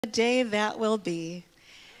Day that will be.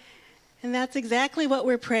 And that's exactly what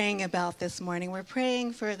we're praying about this morning. We're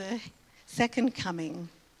praying for the second coming.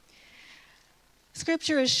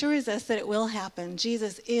 Scripture assures us that it will happen.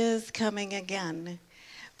 Jesus is coming again.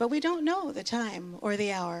 But we don't know the time or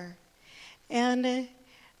the hour. And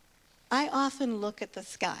I often look at the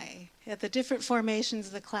sky, at the different formations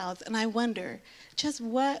of the clouds, and I wonder just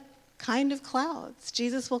what kind of clouds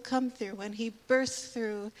Jesus will come through when he bursts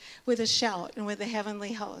through with a shout and with the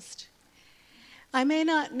heavenly host. I may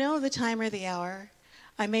not know the time or the hour.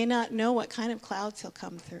 I may not know what kind of clouds he'll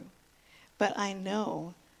come through. But I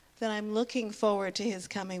know that I'm looking forward to his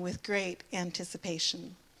coming with great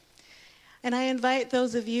anticipation. And I invite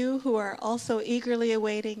those of you who are also eagerly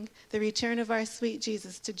awaiting the return of our sweet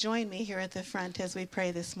Jesus to join me here at the front as we pray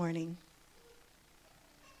this morning.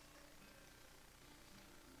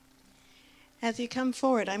 As you come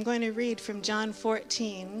forward, I'm going to read from John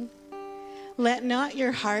 14. Let not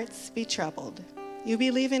your hearts be troubled. You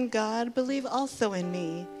believe in God, believe also in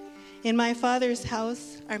me. In my Father's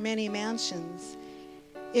house are many mansions.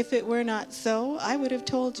 If it were not so, I would have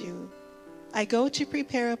told you. I go to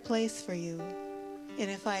prepare a place for you.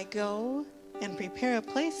 And if I go and prepare a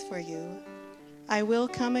place for you, I will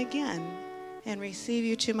come again and receive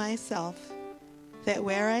you to myself, that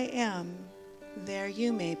where I am, there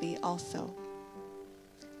you may be also.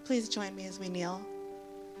 Please join me as we kneel.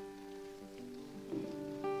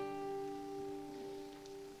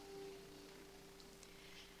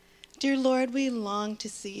 Dear Lord, we long to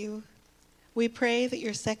see you. We pray that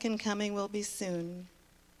your second coming will be soon.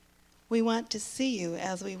 We want to see you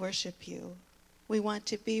as we worship you. We want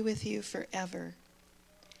to be with you forever.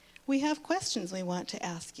 We have questions we want to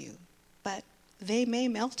ask you, but they may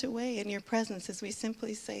melt away in your presence as we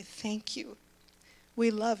simply say thank you.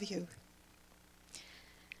 We love you.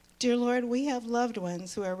 Dear Lord, we have loved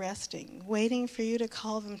ones who are resting, waiting for you to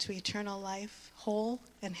call them to eternal life, whole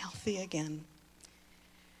and healthy again.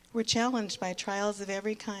 We're challenged by trials of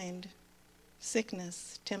every kind: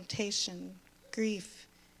 sickness, temptation, grief,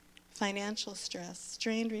 financial stress,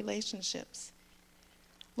 strained relationships.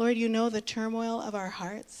 Lord, you know the turmoil of our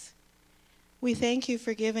hearts. We thank you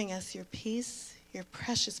for giving us your peace, your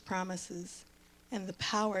precious promises, and the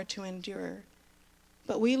power to endure.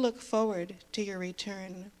 But we look forward to your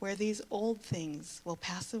return, where these old things will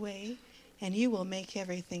pass away and you will make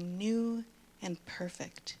everything new and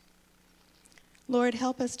perfect. Lord,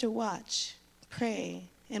 help us to watch, pray,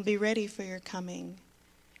 and be ready for your coming.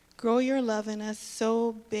 Grow your love in us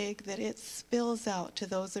so big that it spills out to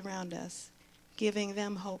those around us, giving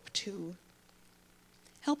them hope too.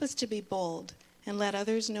 Help us to be bold and let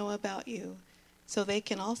others know about you so they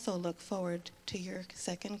can also look forward to your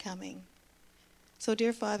second coming. So,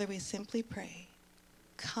 dear Father, we simply pray,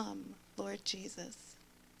 come, Lord Jesus.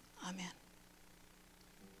 Amen.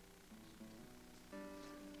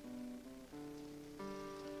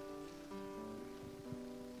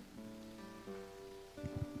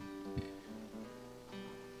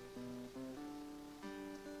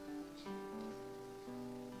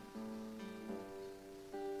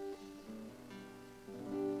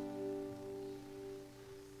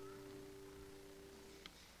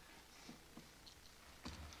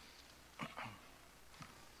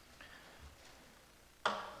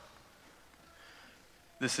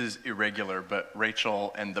 This is irregular, but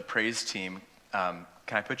Rachel and the praise team, can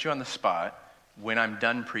I put you on the spot? When I'm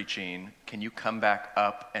done preaching, can you come back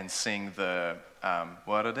up and sing the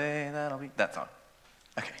What a Day That'll Be? That song.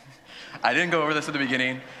 Okay. I didn't go over this at the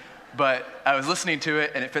beginning, but I was listening to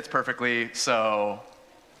it, and it fits perfectly, so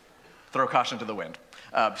throw caution to the wind.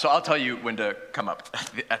 So I'll tell you when to come up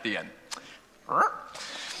at the end.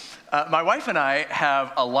 My wife and I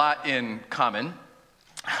have a lot in common.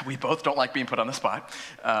 We both don't like being put on the spot,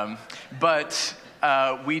 but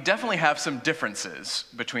we definitely have some differences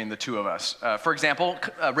between the two of us. For example,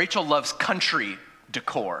 Rachel loves country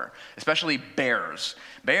decor, especially bears.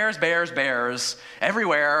 Bears, bears, bears,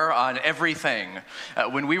 everywhere on everything.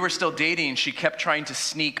 When we were still dating, she kept trying to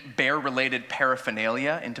sneak bear-related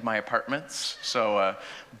paraphernalia into my apartments. So a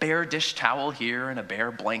bear dish towel here and a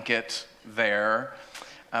bear blanket there.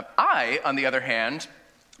 I, on the other hand,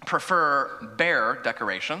 prefer bear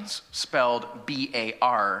decorations, spelled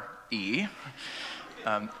B-A-R-E.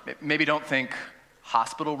 Maybe don't think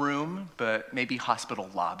hospital room, but maybe hospital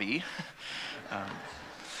lobby.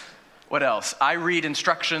 What else? I read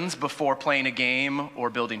instructions before playing a game or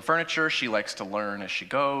building furniture. She likes to learn as she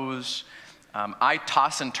goes. I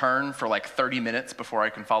toss and turn for like 30 minutes before I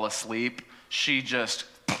can fall asleep. She just,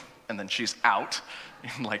 and then she's out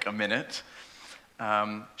in like a minute.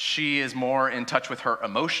 She is more in touch with her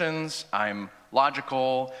emotions. I'm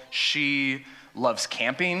logical. She loves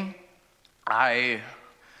camping. I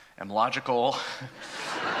am logical.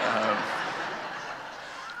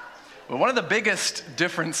 But one of the biggest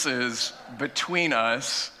differences between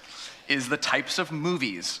us is the types of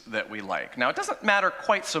movies that we like. Now, it doesn't matter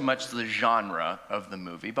quite so much the genre of the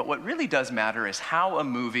movie, but what really does matter is how a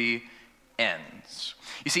movie ends.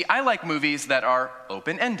 You see, I like movies that are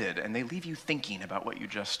open-ended, and they leave you thinking about what you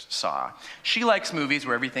just saw. She likes movies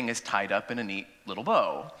where everything is tied up in a neat little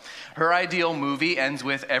bow. Her ideal movie ends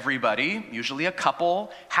with everybody, usually a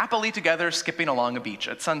couple, happily together skipping along a beach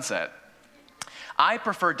at sunset. I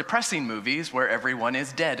prefer depressing movies where everyone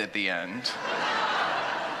is dead at the end.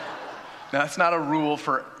 Now, that's not a rule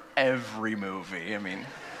for every movie. I mean,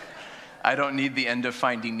 I don't need the end of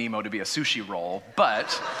Finding Nemo to be a sushi roll,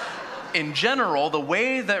 but in general, the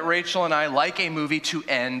way that Rachel and I like a movie to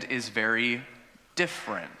end is very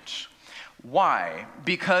different. Why?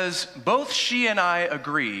 Because both she and I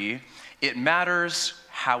agree it matters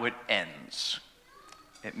how it ends.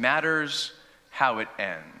 It matters how it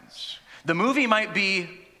ends. The movie might be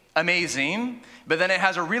amazing, but then it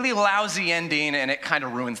has a really lousy ending and it kind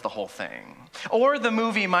of ruins the whole thing. Or the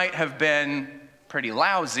movie might have been pretty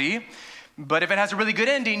lousy, but if it has a really good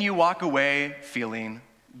ending, you walk away feeling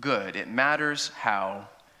good. It matters how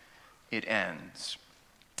it ends.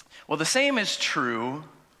 Well, the same is true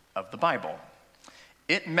of the Bible.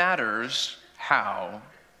 It matters how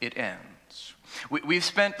it ends. We've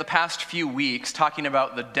spent the past few weeks talking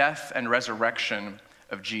about the death and resurrection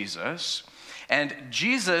of Jesus, and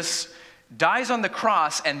Jesus dies on the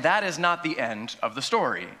cross, and that is not the end of the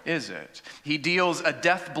story, is it? He deals a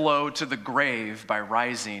death blow to the grave by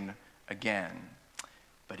rising again.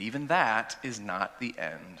 But even that is not the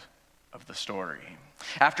end of the story.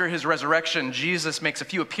 After his resurrection, Jesus makes a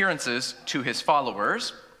few appearances to his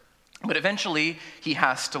followers, but eventually he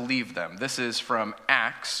has to leave them. This is from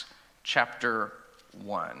Acts chapter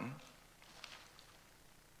 1.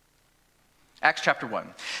 Acts chapter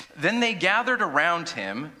 1. Then they gathered around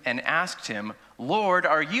him and asked him, "Lord,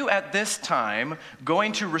 are you at this time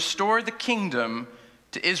going to restore the kingdom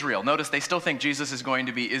to Israel?" Notice they still think Jesus is going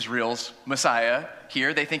to be Israel's Messiah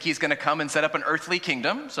here. They think he's going to come and set up an earthly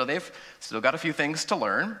kingdom, so they've still got a few things to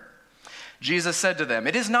learn. Jesus said to them,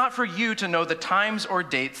 "It is not for you to know the times or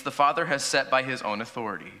dates the Father has set by his own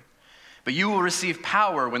authority, but you will receive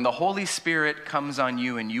power when the Holy Spirit comes on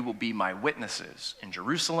you, and you will be my witnesses in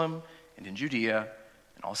Jerusalem and in Judea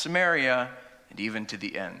and all Samaria and even to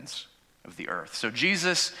the ends of the earth." So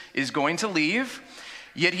Jesus is going to leave,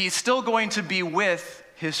 yet he's still going to be with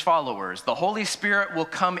his followers. The Holy Spirit will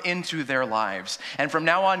come into their lives. And from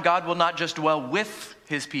now on, God will not just dwell with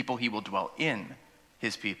his people, he will dwell in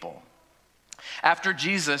his people. After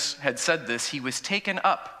Jesus had said this, he was taken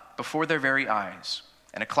up before their very eyes,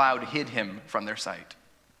 and a cloud hid him from their sight.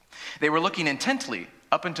 They were looking intently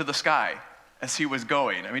up into the sky as he was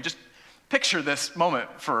going. I mean, just picture this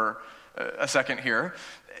moment for a second here.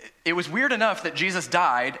 It was weird enough that Jesus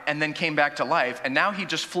died and then came back to life, and now he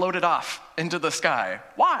just floated off into the sky.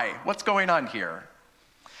 Why? What's going on here?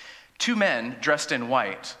 Two men dressed in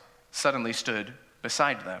white suddenly stood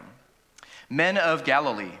beside them. "Men of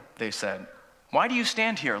Galilee," they said, "why do you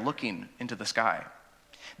stand here looking into the sky?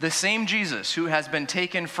 The same Jesus who has been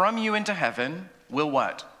taken from you into heaven will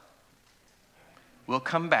what? Will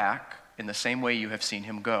come back in the same way you have seen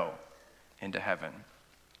him go into heaven."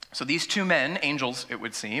 So these two men, angels it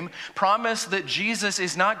would seem, promise that Jesus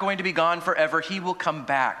is not going to be gone forever. He will come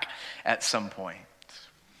back at some point.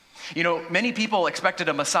 You know, many people expected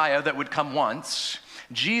a Messiah that would come once.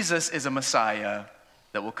 Jesus is a Messiah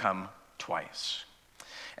that will come twice.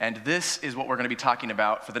 And this is what we're going to be talking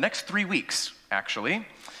about for the next 3 weeks, actually.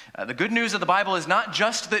 The good news of the Bible is not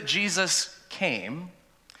just that Jesus came.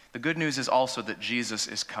 The good news is also that Jesus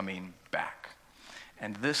is coming back.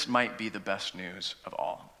 And this might be the best news of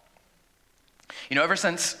all. You know, ever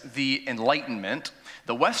since the Enlightenment,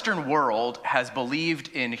 the Western world has believed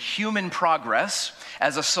in human progress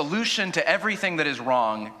as a solution to everything that is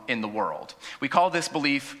wrong in the world. We call this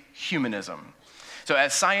belief humanism. So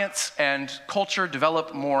as science and culture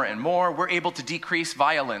develop more and more, we're able to decrease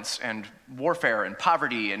violence and warfare and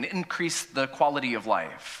poverty and increase the quality of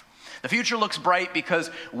life. The future looks bright because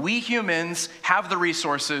we humans have the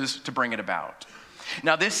resources to bring it about.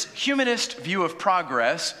 Now, this humanist view of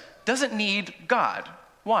progress doesn't need God.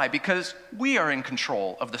 Why? Because we are in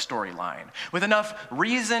control of the storyline. With enough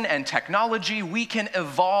reason and technology, we can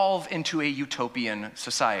evolve into a utopian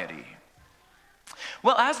society.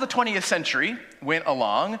 Well, as the 20th century went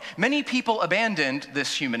along, many people abandoned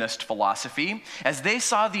this humanist philosophy as they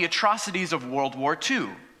saw the atrocities of World War II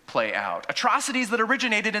play out, atrocities that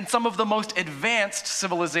originated in some of the most advanced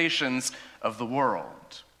civilizations of the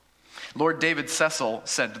world. Lord David Cecil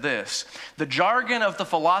said this: "The jargon of the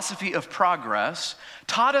philosophy of progress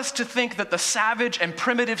taught us to think that the savage and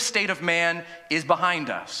primitive state of man is behind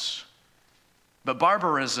us. But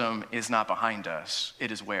barbarism is not behind us.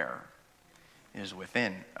 It is where? It is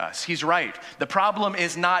within us." He's right. The problem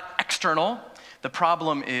is not external. The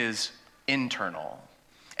problem is internal.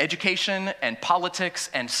 Education and politics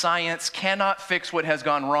and science cannot fix what has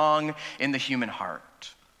gone wrong in the human heart.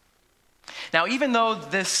 Now, even though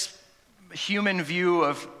this human view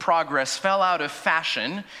of progress fell out of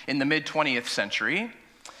fashion in the mid-20th century,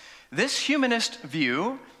 this humanist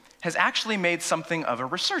view has actually made something of a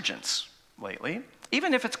resurgence lately,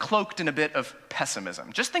 even if it's cloaked in a bit of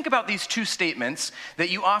pessimism. Just think about these two statements that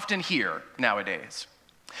you often hear nowadays.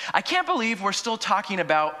 "I can't believe we're still talking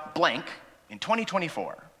about blank in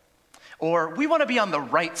 2024. Or, "We want to be on the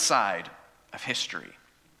right side of history."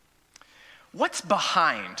 What's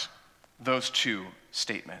behind those two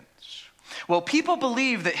statements? Well, people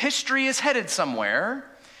believe that history is headed somewhere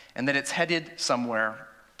and that it's headed somewhere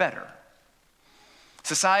better.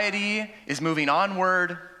 Society is moving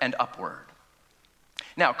onward and upward.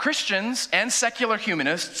 Now, Christians and secular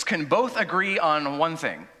humanists can both agree on one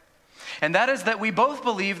thing, and that is that we both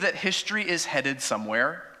believe that history is headed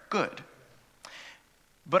somewhere good.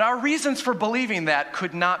 But our reasons for believing that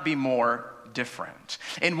could not be more different.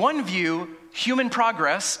 In one view, human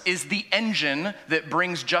progress is the engine that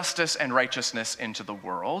brings justice and righteousness into the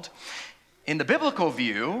world. In the biblical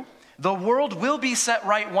view, the world will be set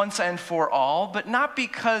right once and for all, but not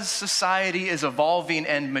because society is evolving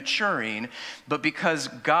and maturing, but because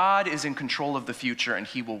God is in control of the future and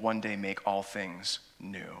he will one day make all things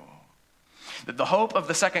new. That the hope of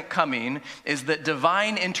the second coming is that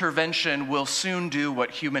divine intervention will soon do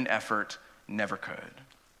what human effort never could.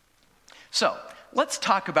 So, let's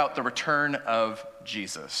talk about the return of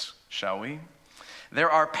Jesus, shall we?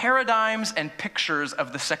 There are paradigms and pictures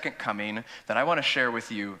of the second coming that I want to share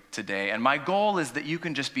with you today, and my goal is that you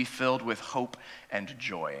can just be filled with hope and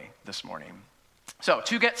joy this morning. So,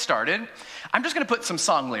 to get started, I'm just going to put some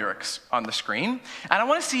song lyrics on the screen, and I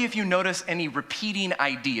want to see if you notice any repeating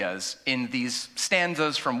ideas in these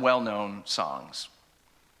stanzas from well-known songs.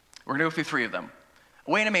 We're going to go through three of them.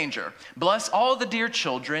 "Away in a manger, bless all the dear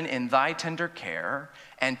children in thy tender care,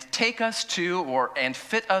 and take us to, and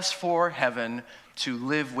fit us for heaven, to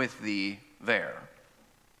live with thee there."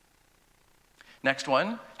 Next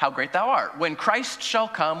one, "How great thou art, when Christ shall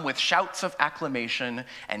come with shouts of acclamation,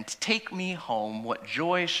 and take me home, what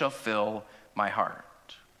joy shall fill my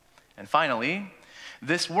heart." And finally,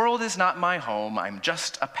 "This world is not my home, I'm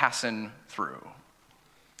just a passin' through."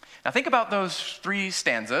 Now think about those three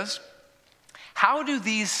stanzas. How do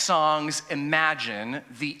these songs imagine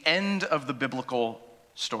the end of the biblical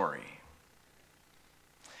story?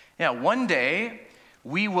 Yeah, one day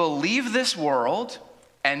we will leave this world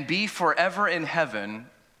and be forever in heaven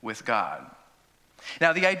with God.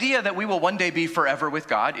 Now, the idea that we will one day be forever with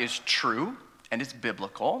God is true and it's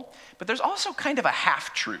biblical, but there's also kind of a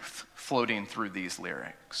half-truth floating through these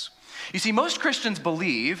lyrics. You see, most Christians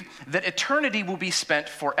believe that eternity will be spent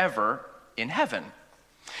forever in heaven.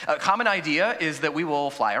 A common idea is that we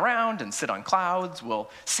will fly around and sit on clouds,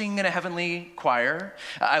 we'll sing in a heavenly choir.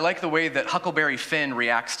 I like the way that Huckleberry Finn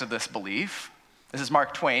reacts to this belief. This is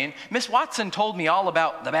Mark Twain. "Miss Watson told me all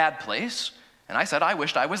about the bad place, and I said I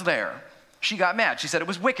wished I was there. She got mad. She said it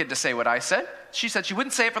was wicked to say what I said. She said she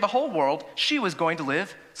wouldn't say it for the whole world. She was going to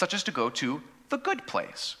live such as to go to the good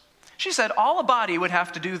place. She said all a body would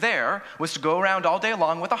have to do there was to go around all day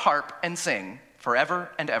long with a harp and sing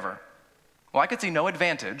forever and ever. Well, I could see no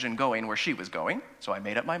advantage in going where she was going, so I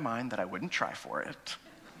made up my mind that I wouldn't try for it."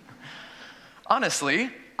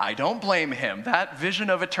 Honestly, I don't blame him. That vision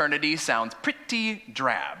of eternity sounds pretty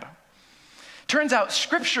drab. Turns out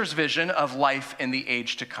Scripture's vision of life in the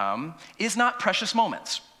age to come is not precious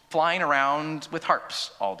moments, flying around with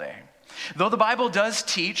harps all day. Though the Bible does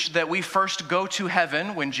teach that we first go to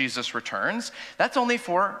heaven when Jesus returns, that's only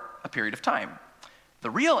for a period of time. The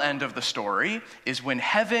real end of the story is when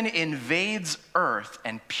heaven invades earth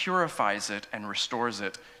and purifies it and restores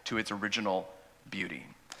it to its original beauty.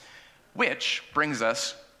 Which brings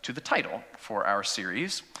us to the title for our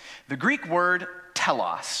series, the Greek word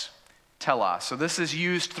telos. Telos. So this is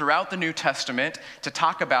used throughout the New Testament to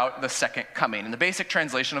talk about the second coming. And the basic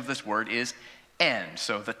translation of this word is end.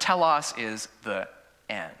 So the telos is the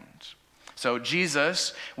end. So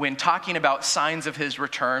Jesus, when talking about signs of his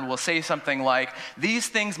return, will say something like, these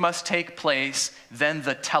things must take place, then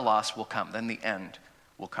the telos will come, then the end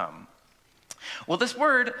will come. Well, this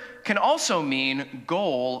word can also mean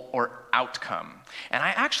goal or outcome. And I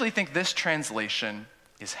actually think this translation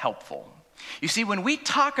is helpful. You see, when we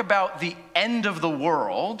talk about the end of the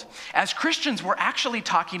world, as Christians, we're actually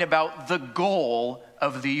talking about the goal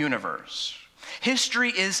of the universe. History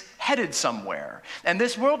is headed somewhere. And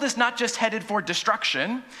this world is not just headed for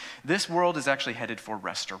destruction. This world is actually headed for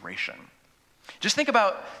restoration. Just think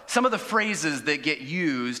about some of the phrases that get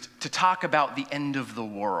used to talk about the end of the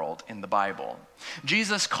world in the Bible.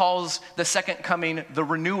 Jesus calls the second coming the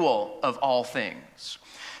renewal of all things.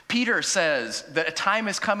 Peter says that a time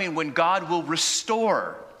is coming when God will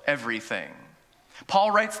restore everything.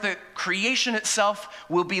 Paul writes that creation itself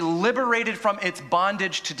will be liberated from its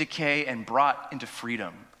bondage to decay and brought into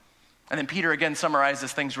freedom. And then Peter again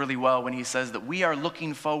summarizes things really well when he says that we are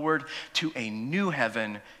looking forward to a new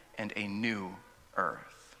heaven and a new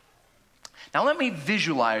earth. Now let me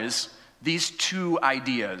visualize these two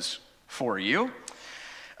ideas for you.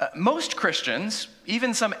 Most Christians,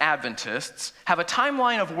 even some Adventists, have a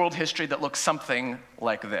timeline of world history that looks something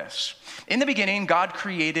like this. In the beginning, God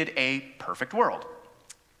created a perfect world.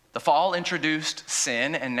 The fall introduced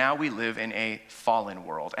sin, and now we live in a fallen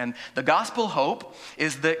world. And the gospel hope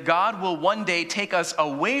is that God will one day take us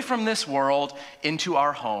away from this world into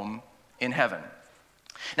our home in heaven.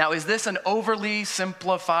 Now, is this an overly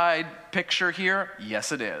simplified picture here?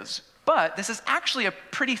 Yes, it is. But this is actually a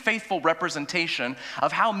pretty faithful representation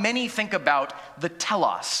of how many think about the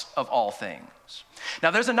telos of all things.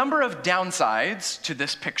 Now, there's a number of downsides to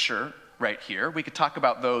this picture right here. We could talk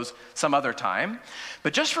about those some other time.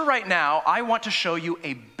 But just for right now, I want to show you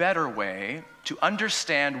a better way to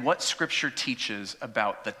understand what Scripture teaches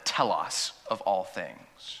about the telos of all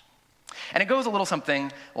things. And it goes a little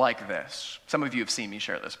something like this. Some of you have seen me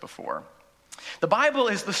share this before. The Bible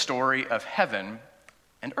is the story of heaven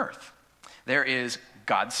and earth. There is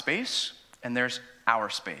God's space and there's our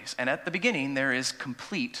space. And at the beginning, there is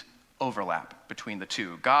complete overlap between the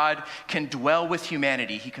two. God can dwell with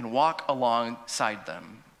humanity. He can walk alongside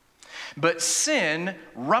them. But sin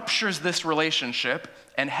ruptures this relationship,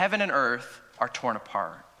 and heaven and earth are torn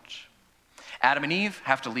apart. Adam and Eve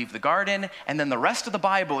have to leave the garden, and then the rest of the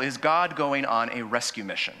Bible is God going on a rescue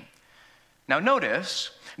mission. Now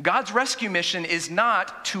notice, God's rescue mission is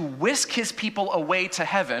not to whisk his people away to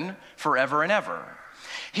heaven forever and ever.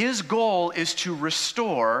 His goal is to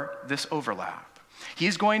restore this overlap. He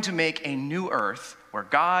is going to make a new earth where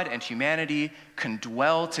God and humanity can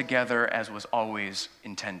dwell together as was always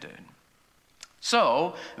intended.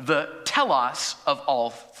 So, the telos of all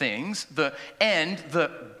things, the end, the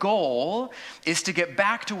goal, is to get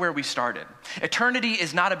back to where we started. Eternity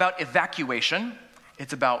is not about evacuation,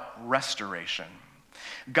 it's about restoration.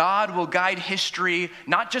 God will guide history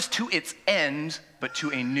not just to its end, but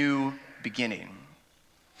to a new beginning.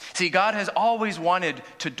 See, God has always wanted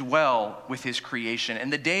to dwell with his creation,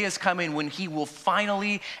 and the day is coming when he will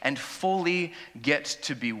finally and fully get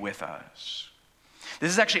to be with us. This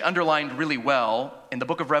is actually underlined really well in the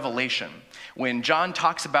book of Revelation, when John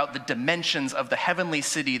talks about the dimensions of the heavenly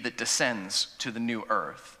city that descends to the new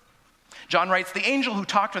earth. John writes, "The angel who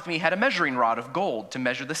talked with me had a measuring rod of gold to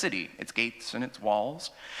measure the city, its gates and its walls.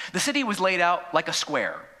 The city was laid out like a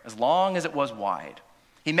square, as long as it was wide.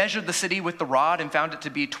 He measured the city with the rod and found it to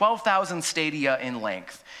be 12,000 stadia in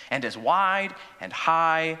length, and as wide and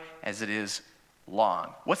high as it is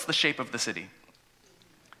long." What's the shape of the city?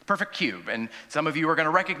 Perfect cube. And some of you are going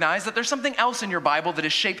to recognize that there's something else in your Bible that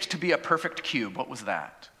is shaped to be a perfect cube. What was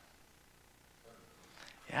that?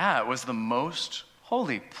 Yeah, it was the most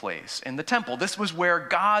holy place in the temple. This was where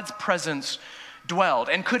God's presence dwelled.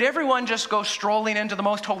 And could everyone just go strolling into the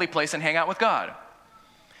most holy place and hang out with God?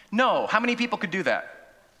 No. How many people could do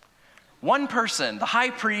that? One person, the high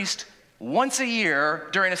priest, once a year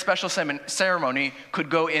during a special ceremony could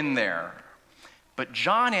go in there. But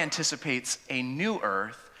John anticipates a new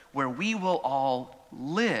earth where we will all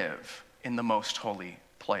live in the most holy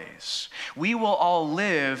place. We will all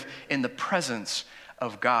live in the presence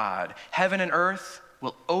of God. Heaven and earth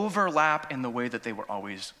will overlap in the way that they were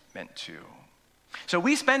always meant to. So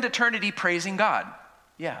we spend eternity praising God,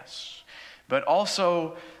 yes, but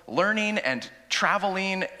also learning and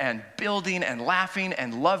traveling and building and laughing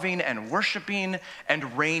and loving and worshiping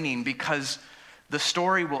and reigning, because the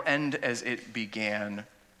story will end as it began,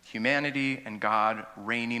 humanity and God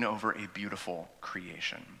reigning over a beautiful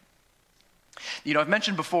creation. You know, I've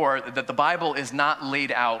mentioned before that the Bible is not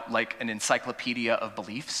laid out like an encyclopedia of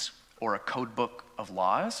beliefs or a code book of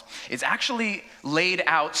laws. It's actually laid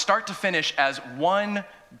out start to finish as one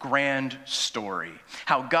grand story.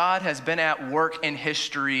 How God has been at work in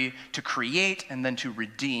history to create and then to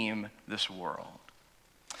redeem this world.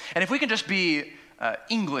 And if we can just be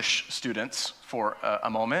English students for a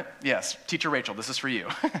moment. Yes, Teacher Rachel, this is for you.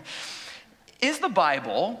 Is the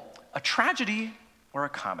Bible a tragedy or a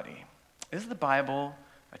comedy? Is the Bible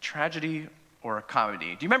a tragedy or a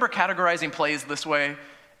comedy? Do you remember categorizing plays this way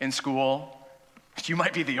in school? You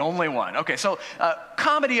might be the only one. Okay, so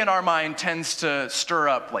comedy in our mind tends to stir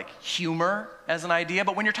up like humor as an idea,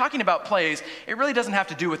 but when you're talking about plays, it really doesn't have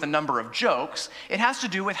to do with the number of jokes. It has to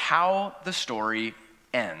do with how the story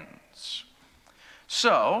ends.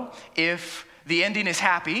 So, if the ending is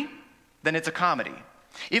happy, then it's a comedy.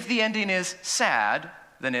 If the ending is sad,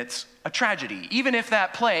 then it's a tragedy, even if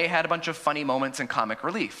that play had a bunch of funny moments and comic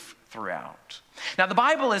relief throughout. Now, the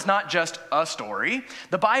Bible is not just a story.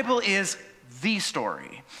 The Bible is the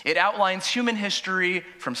story. It outlines human history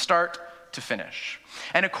from start to finish.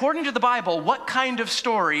 And according to the Bible, what kind of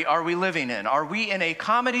story are we living in? Are we in a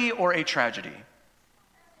comedy or a tragedy?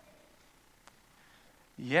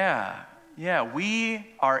 Yeah, we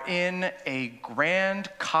are in a grand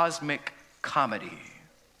cosmic comedy,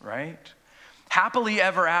 right? Happily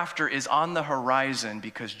ever after is on the horizon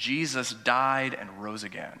because Jesus died and rose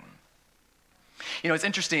again. You know, it's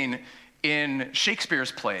interesting, in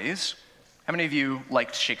Shakespeare's plays, how many of you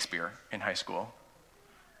liked Shakespeare in high school?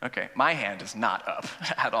 Okay, my hand is not up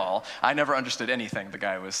at all. I never understood anything the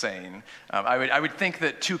guy was saying. I would think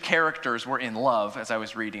that two characters were in love as I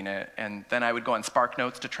was reading it, and then I would go on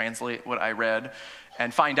SparkNotes to translate what I read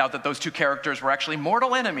and find out that those two characters were actually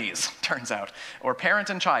mortal enemies, turns out, or parent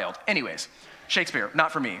and child. Anyways, Shakespeare,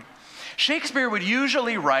 not for me. Shakespeare would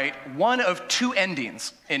usually write one of two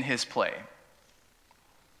endings in his play.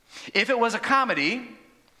 If it was a comedy,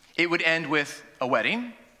 it would end with a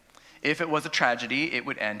wedding. If it was a tragedy, it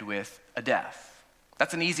would end with a death.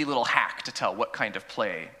 That's an easy little hack to tell what kind of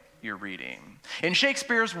play you're reading. In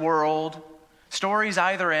Shakespeare's world, stories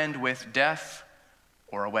either end with death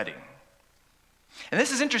or a wedding. And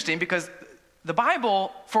this is interesting because the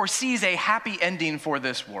Bible foresees a happy ending for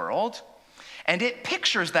this world, and it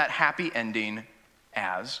pictures that happy ending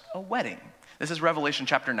as a wedding. This is Revelation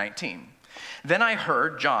chapter 19. Then I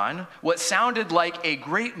heard, John, what sounded like a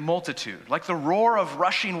great multitude, like the roar of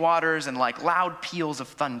rushing waters and like loud peals of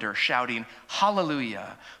thunder, shouting,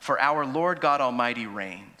 "Hallelujah, for our Lord God Almighty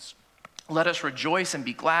reigns. Let us rejoice and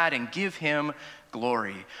be glad and give him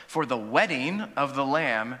glory, for the wedding of the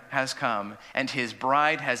Lamb has come, and his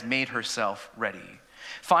bride has made herself ready.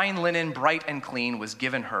 Fine linen, bright and clean, was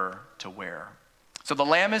given her to wear." So the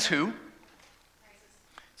Lamb is who?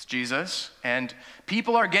 It's Jesus, and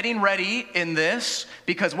people are getting ready in this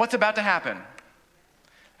because what's about to happen?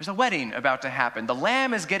 There's a wedding about to happen. The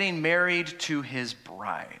Lamb is getting married to his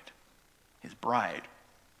bride. His bride.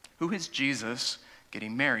 Who is Jesus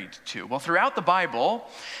getting married to? Well, throughout the Bible,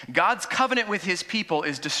 God's covenant with his people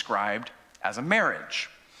is described as a marriage.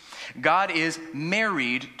 God is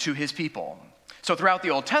married to his people. So throughout the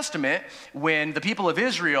Old Testament, when the people of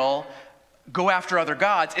Israel go after other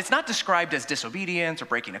gods, it's not described as disobedience or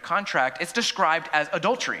breaking a contract. It's described as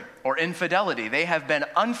adultery or infidelity. They have been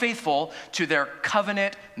unfaithful to their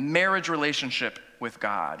covenant marriage relationship with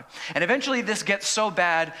God. And eventually this gets so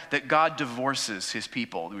bad that God divorces his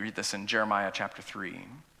people. We read this in Jeremiah chapter 3.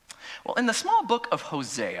 Well, in the small book of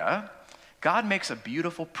Hosea, God makes a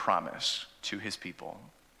beautiful promise to his people.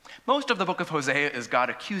 Most of the book of Hosea is God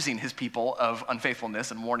accusing his people of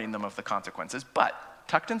unfaithfulness and warning them of the consequences, but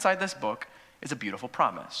tucked inside this book is a beautiful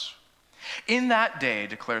promise. "In that day,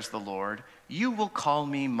 declares the Lord, you will call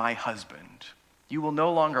me my husband. You will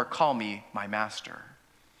no longer call me my master.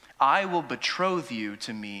 I will betroth you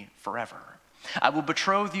to me forever. I will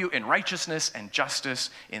betroth you in righteousness and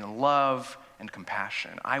justice, in love and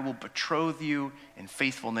compassion. I will betroth you in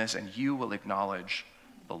faithfulness, and you will acknowledge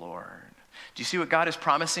the Lord." Do you see what God is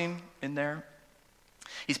promising in there?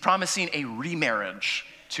 He's promising a remarriage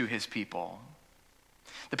to his people.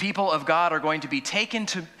 The people of God are going to be taken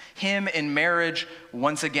to him in marriage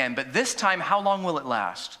once again. But this time, how long will it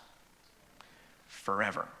last?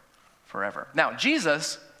 Forever. Forever. Now,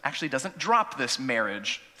 Jesus actually doesn't drop this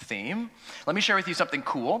marriage theme. Let me share with you something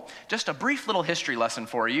cool. Just a brief little history lesson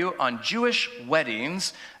for you on Jewish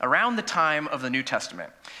weddings around the time of the New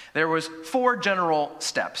Testament. There was 4 general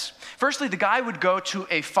steps. Firstly, the guy would go to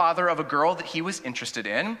a father of a girl that he was interested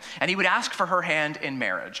in, and he would ask for her hand in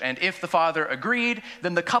marriage. And if the father agreed,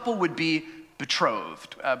 then the couple would be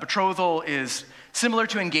betrothed. Betrothal is similar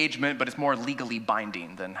to engagement, but it's more legally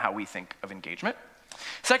binding than how we think of engagement.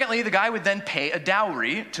 Secondly, the guy would then pay a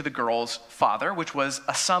dowry to the girl's father, which was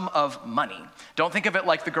a sum of money. Don't think of it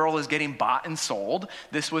like the girl is getting bought and sold.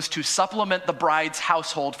 This was to supplement the bride's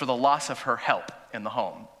household for the loss of her help in the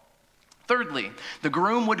home. Thirdly, the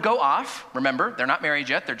groom would go off. Remember, they're not married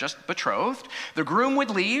yet, they're just betrothed. The groom would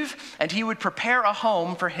leave, and he would prepare a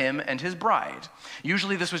home for him and his bride.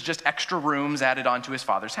 Usually this was just extra rooms added onto his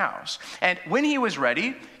father's house. And when he was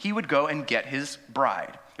ready, he would go and get his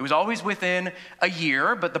bride. It was always within a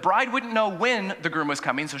year, but the bride wouldn't know when the groom was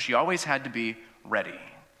coming, so she always had to be ready.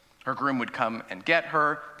 Her groom would come and get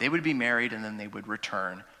her, they would be married, and then they would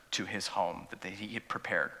return to his home that he had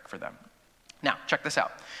prepared for them. Now, check this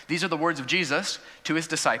out. These are the words of Jesus to his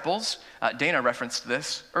disciples. Dana referenced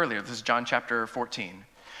this earlier. This is John chapter 14.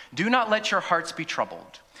 Do not let your hearts be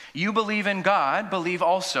troubled. You believe in God, believe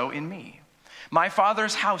also in me. My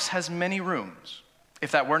Father's house has many rooms.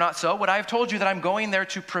 If that were not so, would I have told you that I'm going there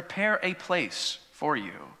to prepare a place for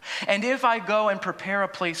you? And if I go and prepare a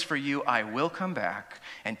place for you, I will come back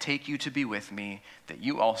and take you to be with me, that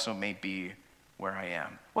you also may be where I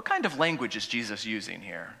am. What kind of language is Jesus using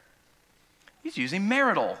here? He's using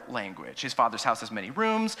marital language. His Father's house has many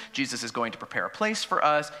rooms. Jesus is going to prepare a place for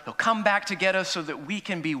us. He'll come back to get us so that we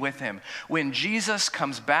can be with him. When Jesus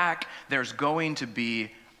comes back, there's going to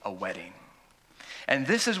be a wedding. And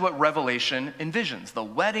this is what Revelation envisions. The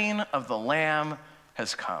wedding of the Lamb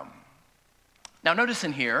has come. Now notice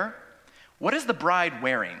in here, what is the bride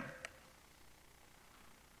wearing?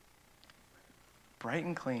 Bright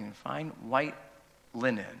and clean, fine white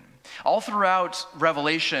linen. All throughout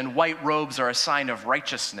Revelation, white robes are a sign of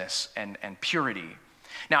righteousness and purity.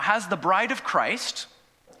 Now, has the bride of Christ,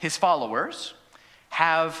 his followers,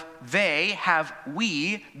 have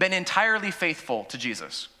we been entirely faithful to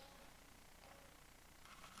Jesus?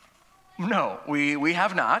 No, we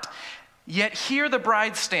have not. Yet here the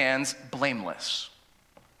bride stands blameless.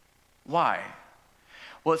 Why?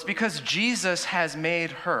 Well, it's because Jesus has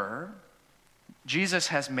made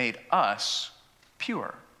us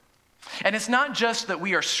pure. And it's not just that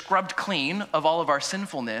we are scrubbed clean of all of our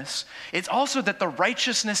sinfulness, it's also that the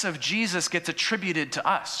righteousness of Jesus gets attributed to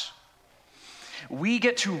us. We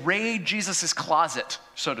get to raid Jesus' closet,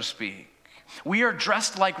 so to speak. We are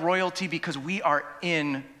dressed like royalty because we are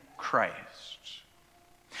in Christ.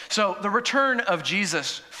 So the return of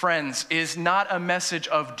Jesus, friends, is not a message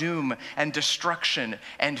of doom and destruction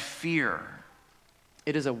and fear.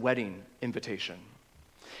 It is a wedding invitation.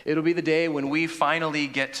 It'll be the day when we finally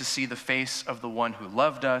get to see the face of the one who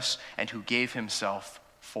loved us and who gave himself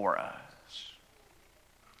for us.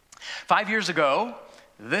 5 years ago,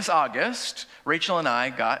 this August, Rachel and I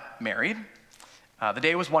got married. The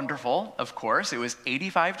day was wonderful, of course. It was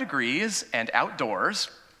 85 degrees and outdoors.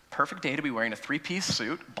 Perfect day to be wearing a 3-piece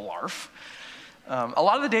suit, blarf. A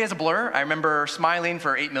lot of the day is a blur. I remember smiling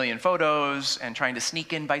for 8 million photos and trying to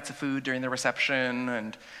sneak in bites of food during the reception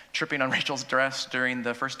and tripping on Rachel's dress during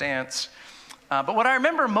the first dance. But what I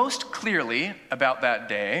remember most clearly about that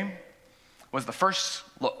day was the first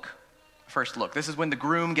look. This is when the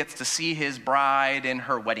groom gets to see his bride in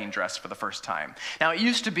her wedding dress for the first time. Now, it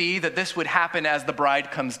used to be that this would happen as the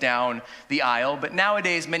bride comes down the aisle, but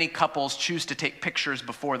nowadays many couples choose to take pictures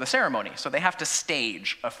before the ceremony, so they have to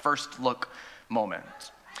stage a first look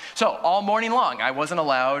moment. So all morning long, I wasn't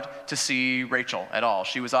allowed to see Rachel at all.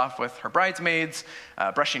 She was off with her bridesmaids,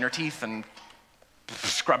 brushing her teeth and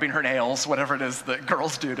scrubbing her nails, whatever it is that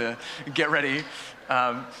girls do to get ready.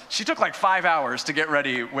 She took like 5 hours to get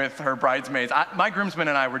ready with her bridesmaids. My groomsmen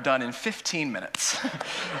and I were done in 15 minutes.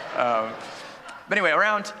 But anyway,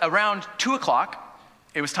 around 2 o'clock,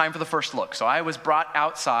 it was time for the first look. So I was brought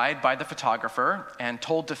outside by the photographer and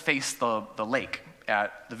told to face the lake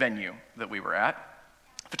at the venue that we were at.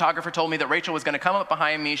 The photographer told me that Rachel was going to come up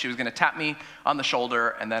behind me, she was going to tap me on the shoulder,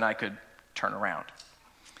 and then I could turn around.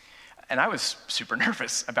 And I was super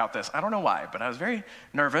nervous about this. I don't know why, but I was very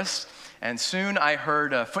nervous. And soon I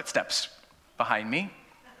heard footsteps behind me.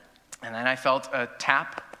 And then I felt a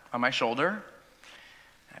tap on my shoulder.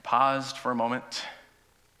 I paused for a moment.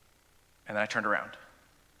 And then I turned around.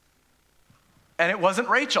 And it wasn't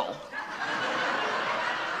Rachel.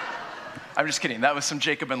 I'm just kidding. That was some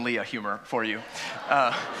Jacob and Leah humor for you.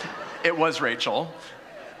 It was Rachel.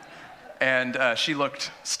 And she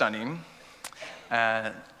looked stunning.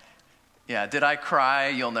 Yeah, did I cry?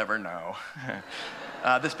 You'll never know.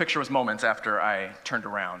 This picture was moments after I turned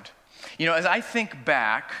around. You know, as I think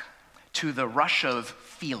back to the rush of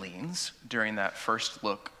feelings during that first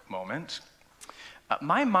look moment,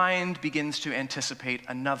 my mind begins to anticipate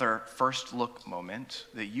another first look moment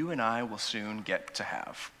that you and I will soon get to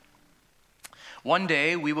have. One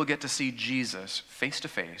day, we will get to see Jesus face to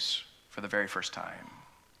face for the very first time.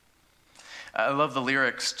 I love the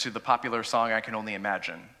lyrics to the popular song, I Can Only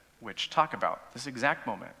Imagine, which talk about this exact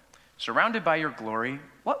moment. Surrounded by your glory,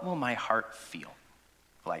 what will my heart feel?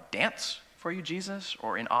 Will I dance for you, Jesus?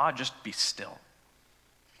 Or in awe, just be still?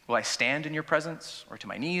 Will I stand in your presence, or to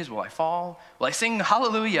my knees will I fall? Will I sing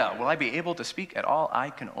hallelujah? Will I be able to speak at all? I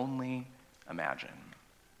can only imagine.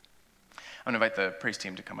 I'm going to invite the praise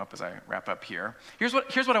team to come up as I wrap up here. Here's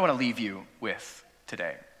what I want to leave you with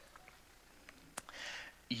today.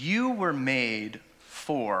 You were made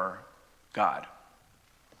for God.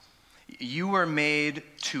 You were made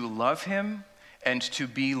to love him and to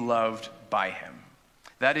be loved by him.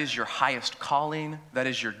 That is your highest calling. That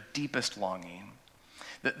is your deepest longing.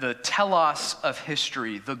 The telos of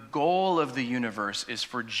history, the goal of the universe, is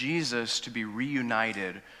for Jesus to be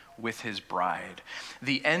reunited with his bride.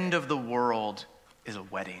 The end of the world is a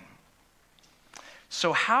wedding.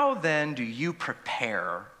 So how then do you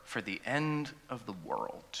prepare for the end of the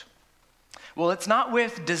world? Well, it's not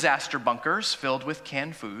with disaster bunkers filled with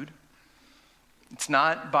canned food. It's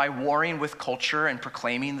not by warring with culture and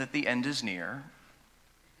proclaiming that the end is near.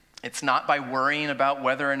 It's not by worrying about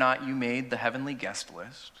whether or not you made the heavenly guest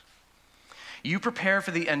list. You prepare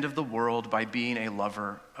for the end of the world by being a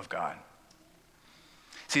lover of God.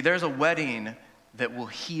 See, there's a wedding that will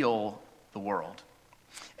heal the world.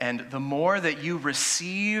 And the more that you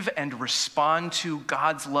receive and respond to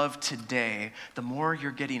God's love today, the more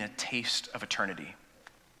you're getting a taste of eternity.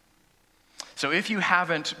 So if you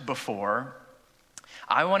haven't before,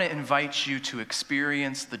 I want to invite you to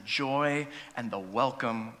experience the joy and the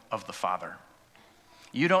welcome of the Father.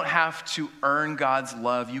 You don't have to earn God's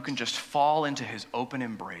love. You can just fall into his open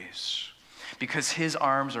embrace because his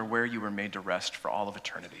arms are where you were made to rest for all of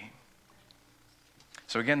eternity.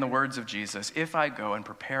 So again, the words of Jesus, if I go and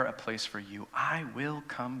prepare a place for you, I will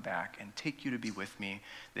come back and take you to be with me,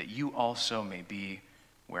 that you also may be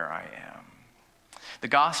where I am. The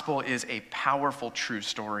gospel is a powerful, true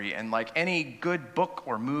story, and like any good book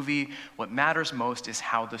or movie, what matters most is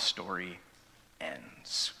how the story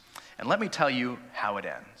ends. And let me tell you how it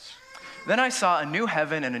ends. Then I saw a new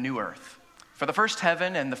heaven and a new earth, for the first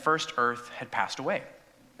heaven and the first earth had passed away,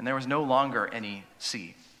 and there was no longer any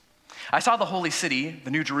sea. I saw the holy city,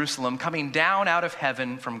 the New Jerusalem, coming down out of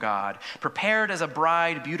heaven from God, prepared as a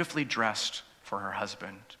bride beautifully dressed for her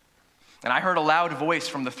husband. And I heard a loud voice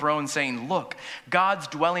from the throne saying, look, God's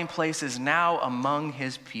dwelling place is now among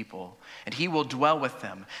his people, and he will dwell with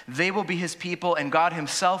them. They will be his people, and God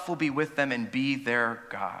himself will be with them and be their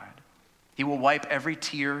God. He will wipe every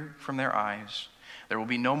tear from their eyes. There will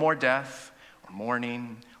be no more death or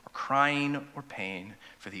mourning or crying or pain,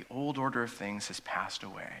 for the old order of things has passed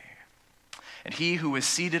away. And he who was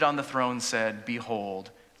seated on the throne said,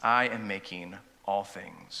 behold, I am making all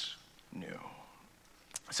things new.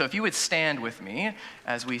 So if you would stand with me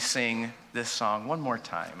as we sing this song one more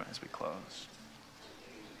time as we close.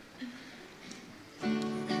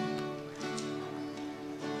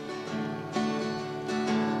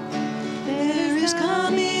 There is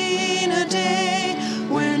coming a day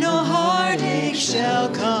where no heartache shall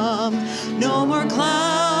come, no more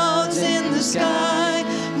clouds in the sky,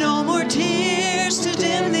 no more tears to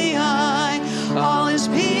dim the eye. All is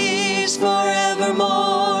peace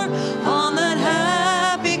forevermore on that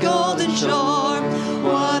happy golden shore.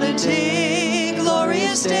 What a day,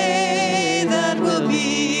 glorious day that will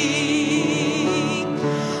be.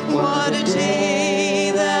 What a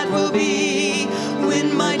day that will be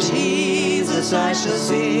when my Jesus I shall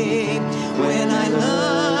see. When I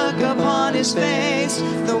look upon his face,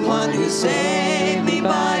 the one who saved me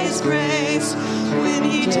by his grace. When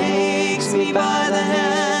he takes me by the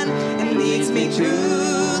hand and leads me to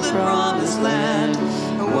the promised land.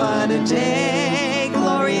 What a day,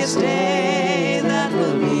 glorious day that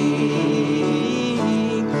will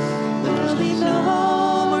be. There'll be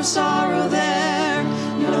no more sorrow there,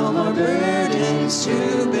 no more burdens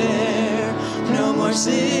to bear, no more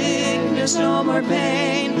sickness, no more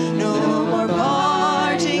pain, no more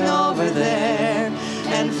parting over there.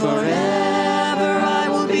 And forever I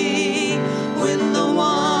will be with the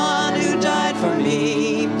one who died for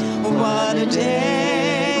me. What a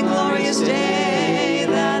day, glorious day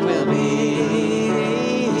that will be.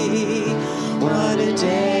 What a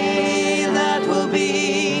day that will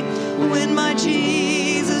be when my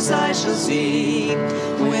Jesus I shall see.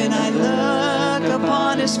 When I look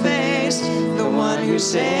upon his face, the one who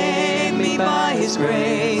saved me by his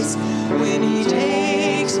grace. When he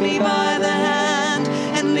takes me by the hand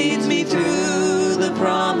and leads me through the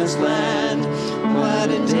promised land. What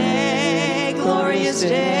a day, glorious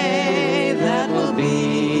day that will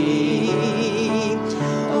be.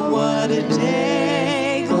 What a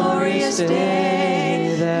day, glorious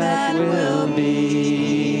day that will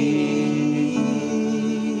be.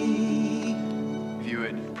 If you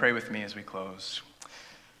would pray with me as we close.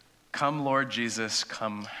 Come, Lord Jesus,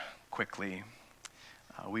 come quickly. quickly.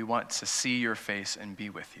 We want to see your face and be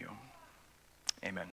with you. Amen.